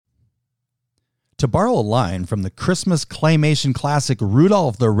To borrow a line from the Christmas claymation classic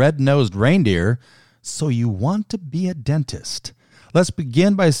Rudolph the Red-Nosed Reindeer, so you want to be a dentist. Let's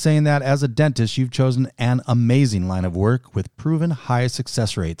begin by saying that as a dentist, you've chosen an amazing line of work with proven high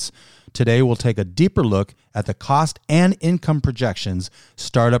success rates. Today, we'll take a deeper look at the cost and income projections,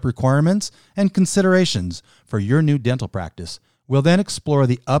 startup requirements, and considerations for your new dental practice. We'll then explore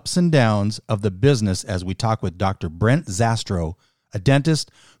the ups and downs of the business as we talk with Dr. Brent Zastrow, a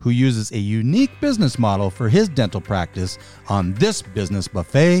dentist who uses a unique business model for his dental practice on this Business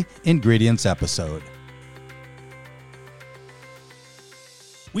Buffet Ingredients episode.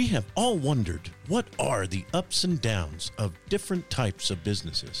 We have all wondered, what are the ups and downs of different types of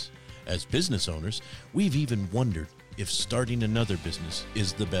businesses? As business owners, we've even wondered if starting another business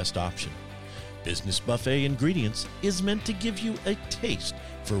is the best option. Business Buffet Ingredients is meant to give you a taste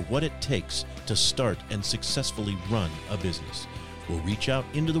for what it takes to start and successfully run a business. We'll reach out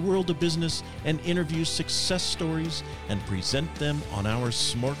into the world of business and interview success stories and present them on our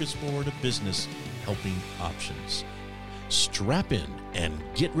smorgasbord of business helping options. Strap in and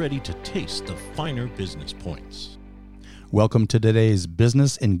get ready to taste the finer business points. Welcome to today's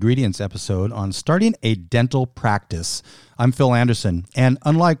Business Ingredients episode on starting a dental practice. I'm Phil Anderson, and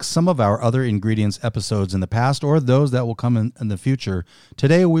unlike some of our other ingredients episodes in the past or those that will come in the future,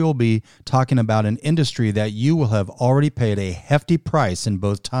 today we will be talking about an industry that you will have already paid a hefty price in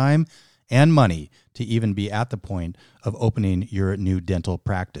both time and money to even be at the point of opening your new dental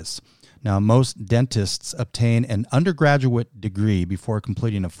practice. Now, most dentists obtain an undergraduate degree before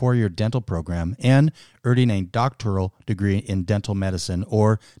completing a 4-year dental program and earning a doctoral degree in dental medicine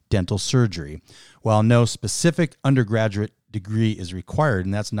or dental surgery. While no specific undergraduate degree is required,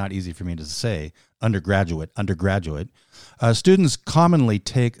 and that's not easy for me to say, undergraduate, students commonly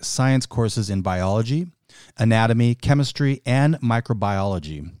take science courses in biology, anatomy, chemistry, and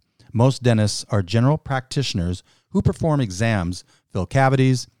microbiology. Most dentists are general practitioners who perform exams, fill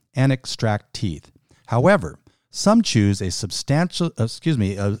cavities, and extract teeth. However, some choose a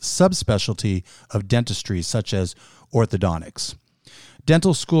subspecialty of dentistry such as orthodontics.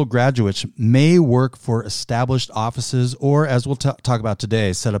 Dental school graduates may work for established offices or, as we'll talk about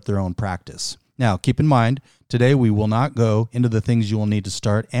today, set up their own practice. Now, keep in mind, today we will not go into the things you will need to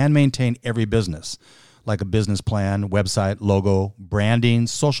start and maintain every business, like a business plan, website, logo, branding,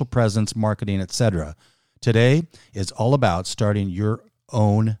 social presence, marketing, etc. Today is all about starting your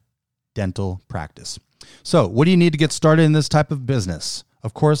own dental practice. So, what do you need to get started in this type of business?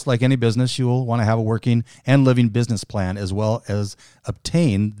 Of course, like any business, you will want to have a working and living business plan as well as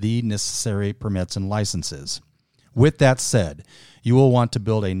obtain the necessary permits and licenses. With that said, you will want to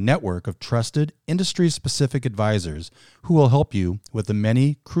build a network of trusted, industry-specific advisors who will help you with the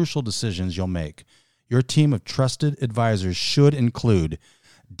many crucial decisions you'll make. Your team of trusted advisors should include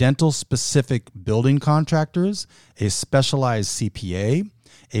dental-specific building contractors, a specialized CPA,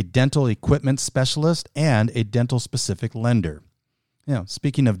 a dental equipment specialist, and a dental-specific lender.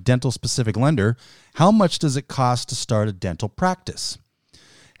 Speaking of dental-specific lender, how much does it cost to start a dental practice?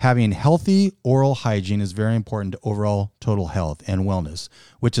 Having healthy oral hygiene is very important to overall total health and wellness,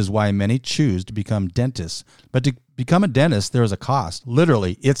 which is why many choose to become dentists. But to become a dentist, there is a cost.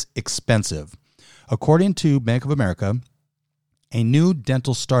 Literally, it's expensive. According to Bank of America, a new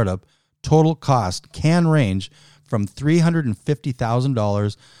dental startup total cost can range from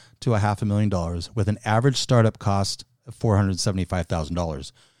 $350,000 to $500,000 with an average startup cost of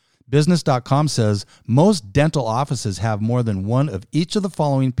 $475,000. Business.com says most dental offices have more than one of each of the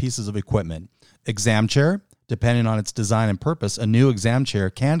following pieces of equipment. Exam chair, depending on its design and purpose, a new exam chair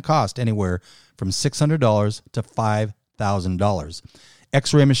can cost anywhere from $600 to $5,000.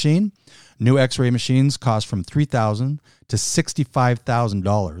 X-ray machine, new X-ray machines cost from $3,000 to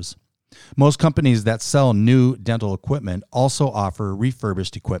 $65,000. Most companies that sell new dental equipment also offer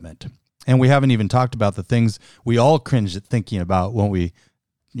refurbished equipment. And we haven't even talked about the things we all cringe at thinking about when we,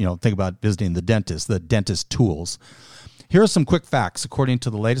 think about visiting the dentist tools. Here are some quick facts according to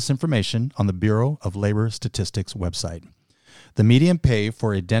the latest information on the Bureau of Labor Statistics website. The median pay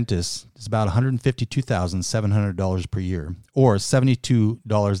for a dentist is about $152,700 per year, or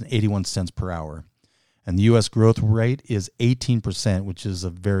 $72.81 per hour. And the U.S. growth rate is 18%, which is a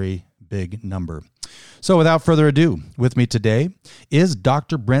very big number. So without further ado, with me today is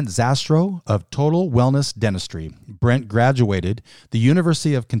Dr. Brent Zastrow of Total Wellness Dentistry. Brent graduated the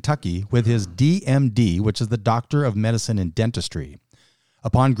University of Kentucky with his DMD, which is the Doctor of Medicine in Dentistry.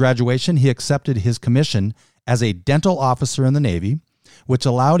 Upon graduation, he accepted his commission as a dental officer in the Navy, which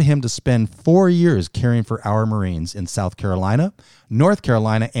allowed him to spend 4 years caring for our Marines in South Carolina, North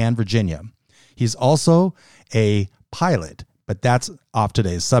Carolina, and Virginia. He's also a pilot, but that's off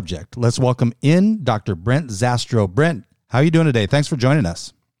today's subject. Let's welcome in Dr. Brent Zastro. Brent, how are you doing today? Thanks for joining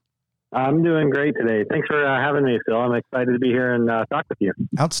us. I'm doing great today. Thanks for having me, Phil. I'm excited to be here and talk with you.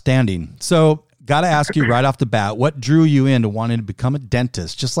 Outstanding. So, got to ask you right off the bat, what drew you into wanting to become a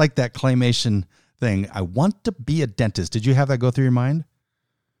dentist? Just like that claymation thing, I want to be a dentist. Did you have that go through your mind?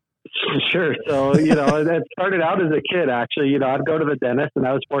 Sure. So, it started out as a kid, actually. I'd go to the dentist, and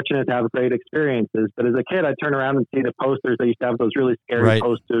I was fortunate to have great experiences. But as a kid, I'd turn around and see the posters. They used to have those really scary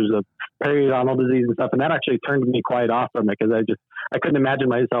posters of periodontal disease and stuff. And that actually turned me quite off from it because I couldn't imagine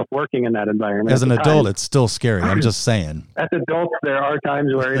myself working in that environment. As an adult, it's still scary. I'm just saying. As adults, there are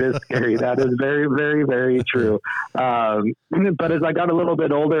times where it is scary. That is very, very, very true. But as I got a little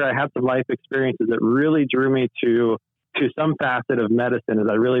bit older, I had some life experiences that really drew me to some facet of medicine, as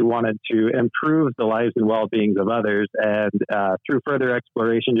I really wanted to improve the lives and well-beings of others. And through further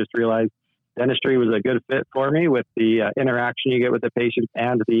exploration, just realized dentistry was a good fit for me with the interaction you get with the patient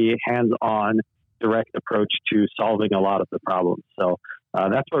and the hands-on direct approach to solving a lot of the problems. So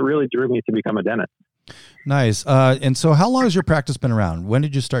that's what really drew me to become a dentist. Nice. And so how long has your practice been around? When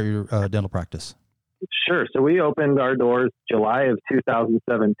did you start your dental practice? Sure. So we opened our doors July of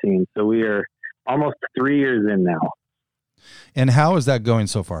 2017. So we are almost 3 years in now. And how is that going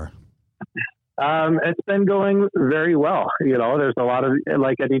so far? It's been going very well. There's a lot of,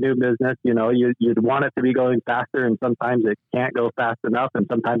 like any new business, you'd want it to be going faster, and sometimes it can't go fast enough, and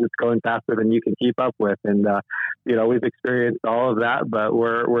sometimes it's going faster than you can keep up with. And, we've experienced all of that, but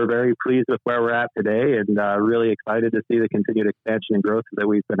we're very pleased with where we're at today, and really excited to see the continued expansion and growth that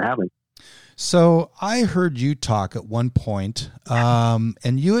we've been having. So I heard you talk at one point,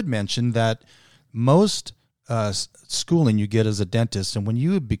 and you had mentioned that most schooling you get as a dentist, and when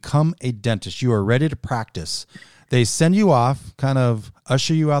you become a dentist, you are ready to practice. They send you off, kind of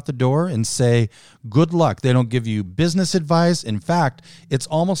usher you out the door and say, good luck. They don't give you business advice. In fact, it's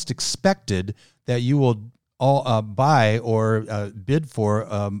almost expected that you will all buy or bid for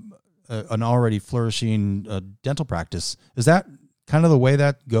an already flourishing dental practice. Is that kind of the way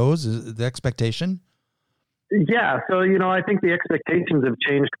that goes? Is the expectation? Yeah. So, I think the expectations have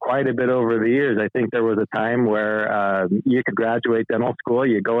changed quite a bit over the years. I think there was a time where you could graduate dental school,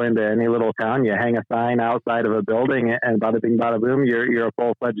 you go into any little town, you hang a sign outside of a building, and bada bing, bada boom, you're a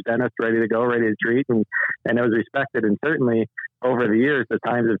full-fledged dentist, ready to go, ready to treat. And it was respected. And certainly over the years, the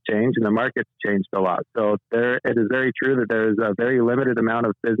times have changed and the market's changed a lot. So it is very true that there is a very limited amount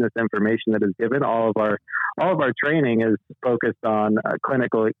of business information that is given. All of our training is focused on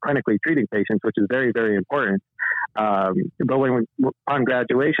clinically treating patients, which is very, very important. But upon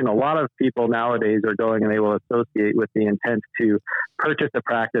graduation, a lot of people nowadays are going and they will associate with the intent to purchase a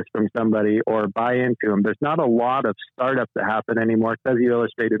practice from somebody or buy into them. There's not a lot of startups that happen anymore. As you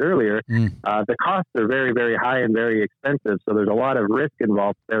illustrated earlier, the costs are very, very high and very expensive. So there's a lot of risk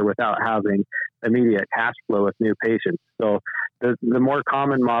involved there without having immediate cash flow with new patients. So the more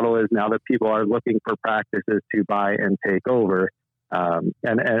common model is now that people are looking for practices to buy and take over. And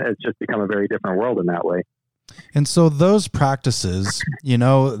it's just become a very different world in that way. And so those practices,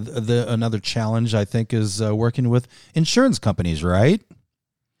 another challenge I think is working with insurance companies, right?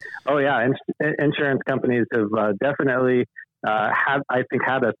 Oh yeah, insurance companies have definitely had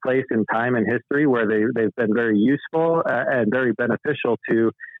a place in time and history where they've been very useful and very beneficial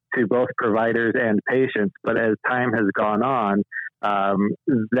to both providers and patients. But as time has gone on,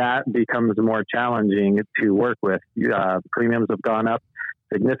 that becomes more challenging to work with. Premiums have gone up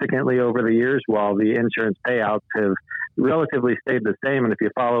significantly over the years, while the insurance payouts have relatively stayed the same. And if you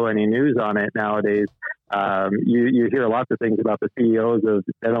follow any news on it nowadays, you hear lots of things about the CEOs of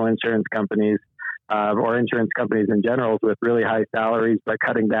dental insurance companies or insurance companies in general with really high salaries, but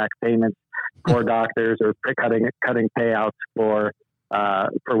cutting back payments for doctors or cutting payouts for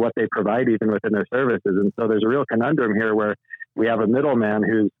what they provide even within their services. And so there's a real conundrum here where we have a middleman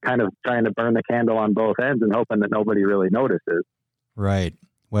who's kind of trying to burn the candle on both ends and hoping that nobody really notices. Right.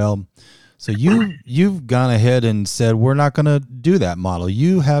 Well, so you've gone ahead and said, we're not going to do that model.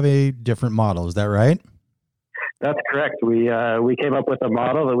 You have a different model. Is that right? That's correct. We came up with a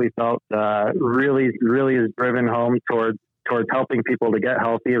model that we felt really is driven home towards helping people to get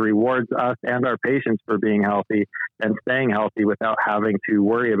healthy. It rewards us and our patients for being healthy and staying healthy without having to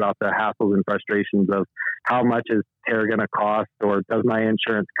worry about the hassles and frustrations of how much is care going to cost, or does my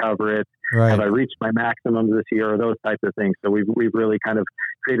insurance cover it? Right. Have I reached my maximums this year, or those types of things? So we've really kind of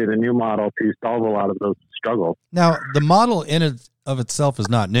created a new model to solve a lot of those struggles. Now, the model in and of itself is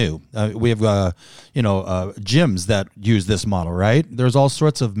not new. We have gyms that use this model, right? There's all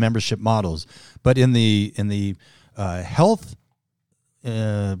sorts of membership models, but in the health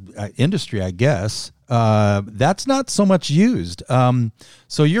industry, I guess, that's not so much used.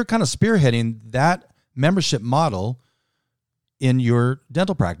 So you're kind of spearheading that membership model in your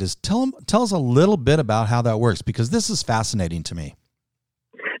dental practice. Tell us a little bit about how that works, because this is fascinating to me.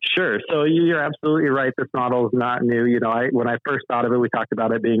 Sure. So you're absolutely right. This model is not new. When I first thought of it, we talked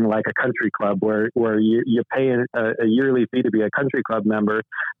about it being like a country club where you pay a yearly fee to be a country club member,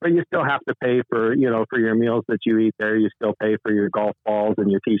 but you still have to pay for your meals that you eat there. You still pay for your golf balls and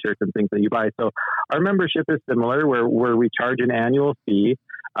your t-shirts and things that you buy. So our membership is similar where we charge an annual fee.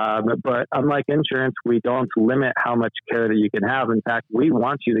 But unlike insurance, we don't limit how much care that you can have. In fact, we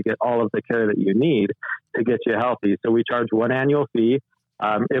want you to get all of the care that you need to get you healthy. So we charge one annual fee.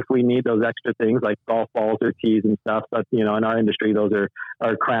 If we need those extra things like golf balls or tees and stuff, but in our industry, those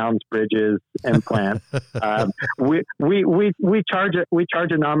are crowns, bridges, implants. We charge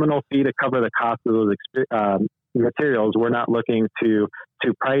a nominal fee to cover the cost of those materials. We're not looking to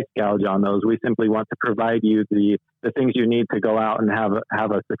price gouge on those. We simply want to provide you the things you need to go out and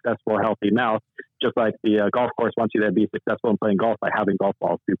have a successful, healthy mouth, just like the golf course wants you to be successful in playing golf by having golf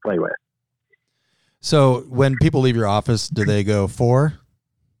balls to play with. So when people leave your office, do they go 4?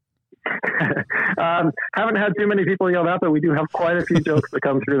 Haven't had too many people yell out, but we do have quite a few jokes that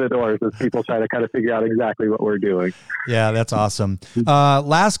come through the doors as people try to kind of figure out exactly what we're doing. Yeah, that's awesome.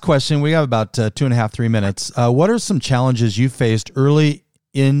 Last question. We have about 2.5, 3 minutes. What are some challenges you faced early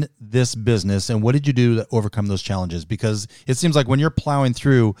in this business, and what did you do to overcome those challenges? Because it seems like when you're plowing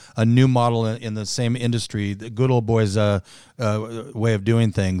through a new model in the same industry, the good old boys way of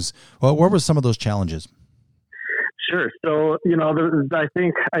doing things, what were some of those challenges? Sure. So, I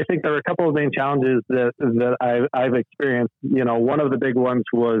think there were a couple of main challenges that I've experienced. One of the big ones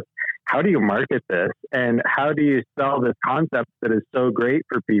was, how do you market this, and how do you sell this concept that is so great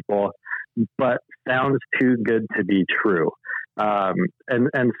for people, but sounds too good to be true?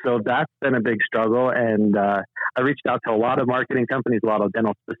 And so that's been a big struggle. And I reached out to a lot of marketing companies, a lot of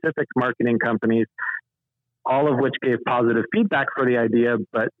dental specific marketing companies, all of which gave positive feedback for the idea,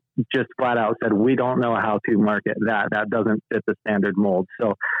 but just flat out said, we don't know how to market that. That doesn't fit the standard mold.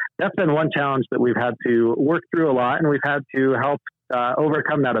 So that's been one challenge that we've had to work through a lot, and we've had to help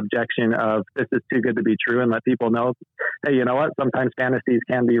overcome that objection of this is too good to be true, and let people know, hey, you know what? Sometimes fantasies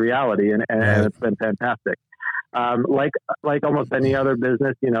can be reality, and it's been fantastic. Like almost any other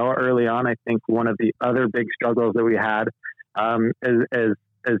business, early on, I think one of the other big struggles that we had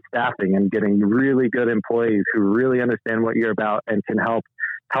is staffing and getting really good employees who really understand what you're about and can help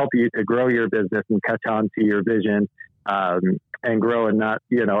you to grow your business and catch on to your vision, and grow and not,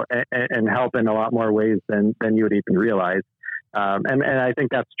 and help in a lot more ways than you would even realize. And I think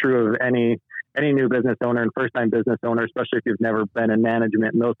that's true of any new business owner and first time business owner, especially if you've never been in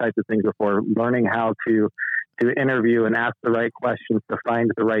management and those types of things before, learning how to interview and ask the right questions to find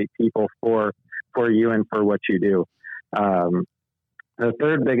the right people for you and for what you do. The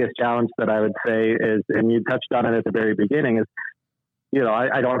third biggest challenge that I would say is, and you touched on it at the very beginning, is,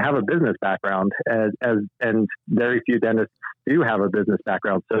 I don't have a business background, and very few dentists do have a business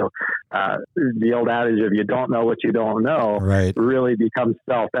background. So the old adage of you don't know what you don't know really becomes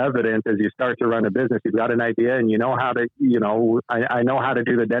self-evident as you start to run a business. You've got an idea and you know how to, I know how to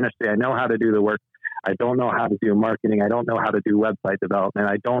do the dentistry. I know how to do the work. I don't know how to do marketing. I don't know how to do website development.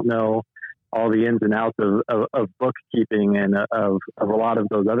 I don't know all the ins and outs of bookkeeping and of a lot of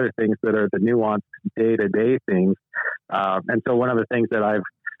those other things that are the nuanced day-to-day things. And so one of the things that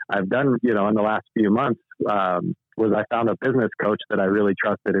I've done, in the last few months, was I found a business coach that I really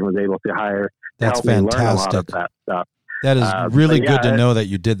trusted and was able to hire to help me learn a lot of that stuff. That is really good to know that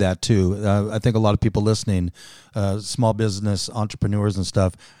you did that too. I think a lot of people listening, small business entrepreneurs and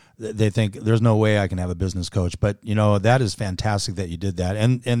stuff, they think there's no way I can have a business coach, but that is fantastic that you did that.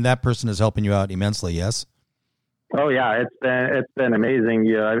 And that person is helping you out immensely. Yes. Oh yeah. It's been amazing.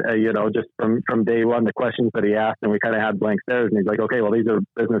 Just from day one, the questions that he asked, and we kind of had blank stares, and he's like, okay, well, these are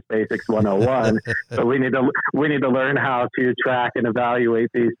business basics 101. So we need to learn how to track and evaluate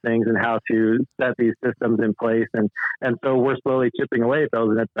these things and how to set these systems in place. And so we're slowly chipping away at those,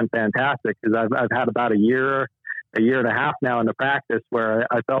 and it's been fantastic because I've had about a year and a half now in the practice where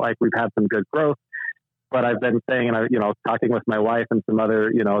I felt like we've had some good growth, but I've been saying, and talking with my wife and some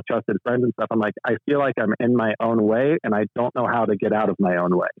other, trusted friends and stuff, I'm like, I feel like I'm in my own way and I don't know how to get out of my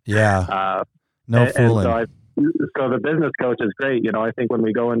own way. Yeah. No fooling. So the business coach is great. I think when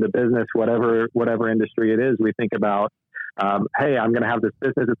we go into business, whatever industry it is, we think about hey, I'm going to have this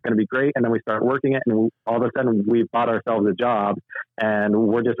business. It's going to be great. And then we start working it. And all of a sudden we bought ourselves a job and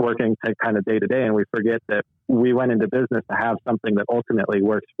we're just working to kind of day to day. And we forget that we went into business to have something that ultimately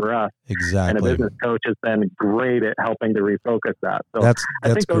works for us. Exactly. And a business coach has been great at helping to refocus that. So I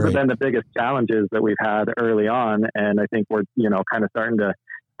think those have been the biggest challenges that we've had early on. And I think we're, kind of starting to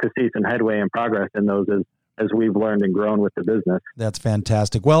see some headway and progress in those as we've learned and grown with the business. That's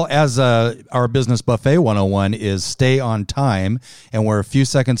fantastic. Well, as our Business Buffet 101 is stay on time, and we're a few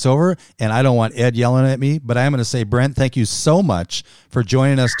seconds over, and I don't want Ed yelling at me, but I'm going to say, Brent, thank you so much for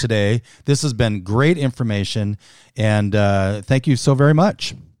joining us today. This has been great information, and thank you so very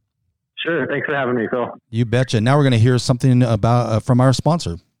much. Sure. Thanks for having me, Phil. You betcha. Now we're going to hear something about from our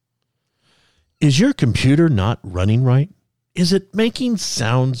sponsor. Is your computer not running right? Is it making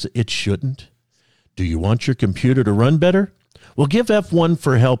sounds it shouldn't? Do you want your computer to run better? Well, give F1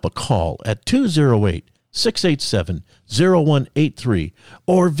 for Help a call at 208-687-0183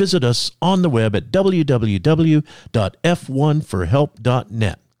 or visit us on the web at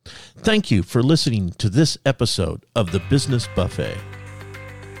www.f1forhelp.net. Thank you for listening to this episode of the Business Buffet.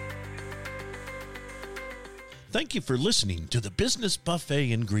 Thank you for listening to the Business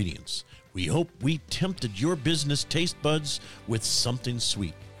Buffet Ingredients. We hope we tempted your business taste buds with something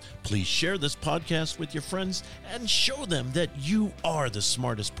sweet. Please share this podcast with your friends and show them that you are the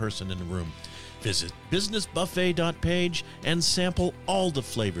smartest person in the room. Visit businessbuffet.page and sample all the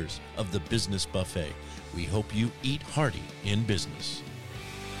flavors of the Business Buffet. We hope you eat hearty in business.